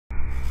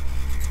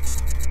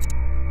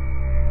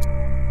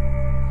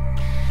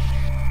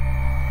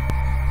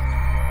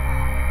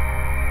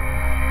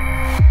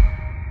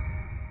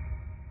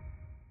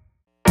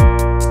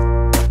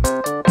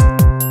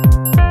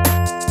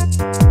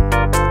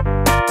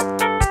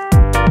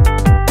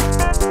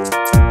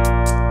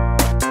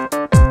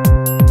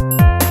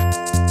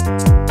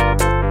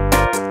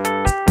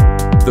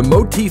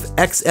MOTIF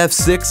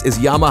XF6 is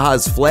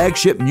Yamaha's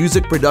flagship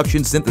music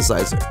production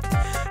synthesizer.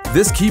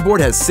 This keyboard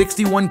has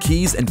 61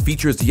 keys and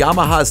features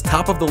Yamaha's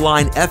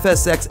top-of-the-line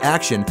FSX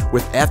action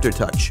with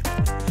aftertouch.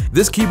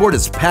 This keyboard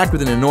is packed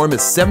with an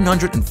enormous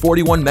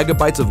 741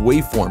 megabytes of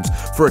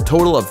waveforms for a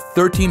total of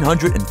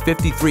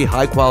 1,353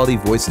 high-quality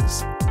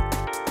voices.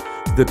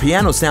 The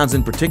piano sounds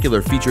in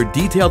particular feature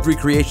detailed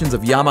recreations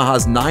of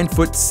Yamaha's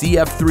 9-foot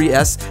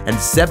CF3S and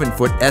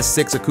 7-foot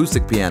S6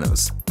 acoustic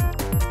pianos.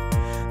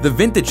 The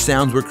vintage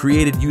sounds were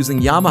created using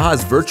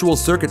Yamaha's virtual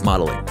circuit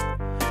modeling.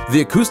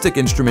 The acoustic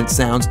instrument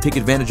sounds take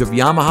advantage of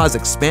Yamaha's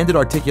expanded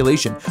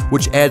articulation,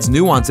 which adds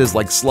nuances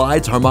like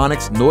slides,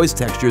 harmonics, noise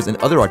textures, and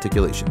other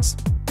articulations.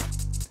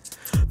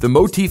 The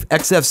MOTIF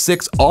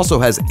XF6 also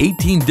has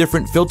 18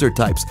 different filter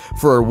types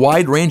for a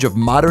wide range of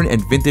modern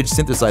and vintage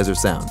synthesizer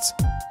sounds.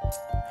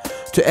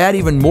 To add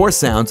even more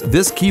sounds,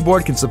 this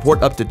keyboard can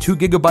support up to 2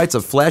 gigabytes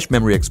of flash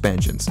memory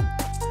expansions.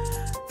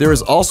 There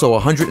is also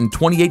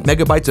 128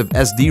 megabytes of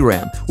SD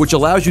RAM, which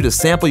allows you to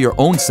sample your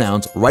own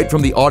sounds right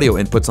from the audio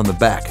inputs on the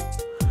back.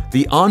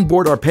 The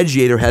onboard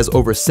arpeggiator has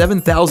over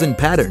 7,000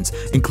 patterns,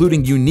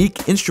 including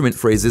unique instrument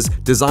phrases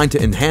designed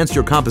to enhance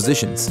your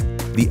compositions.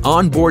 The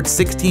onboard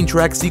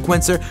 16-track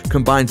sequencer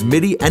combines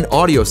MIDI and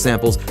audio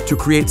samples to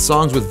create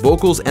songs with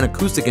vocals and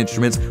acoustic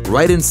instruments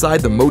right inside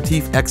the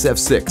MOTIF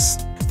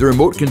XF6. The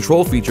remote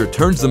control feature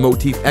turns the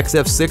MOTIF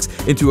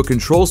XF6 into a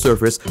control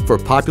surface for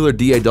popular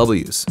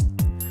DAWs.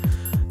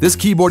 This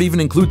keyboard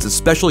even includes a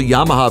special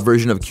Yamaha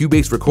version of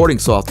Cubase recording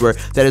software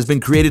that has been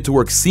created to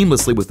work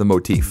seamlessly with the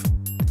MOTIF.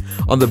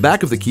 On the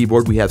back of the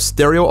keyboard we have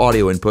stereo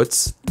audio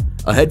inputs,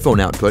 a headphone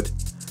output,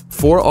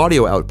 4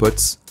 audio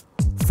outputs,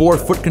 4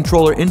 foot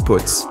controller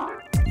inputs,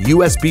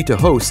 USB to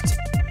host,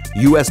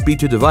 USB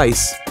to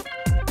device,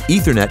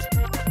 Ethernet,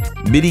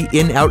 MIDI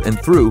in, out, and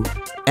through,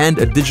 and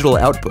a digital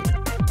output.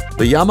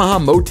 The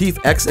Yamaha MOTIF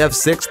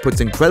XF6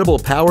 puts incredible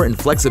power and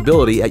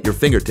flexibility at your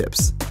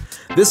fingertips.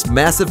 This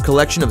massive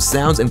collection of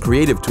sounds and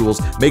creative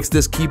tools makes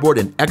this keyboard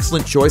an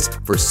excellent choice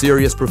for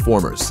serious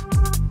performers.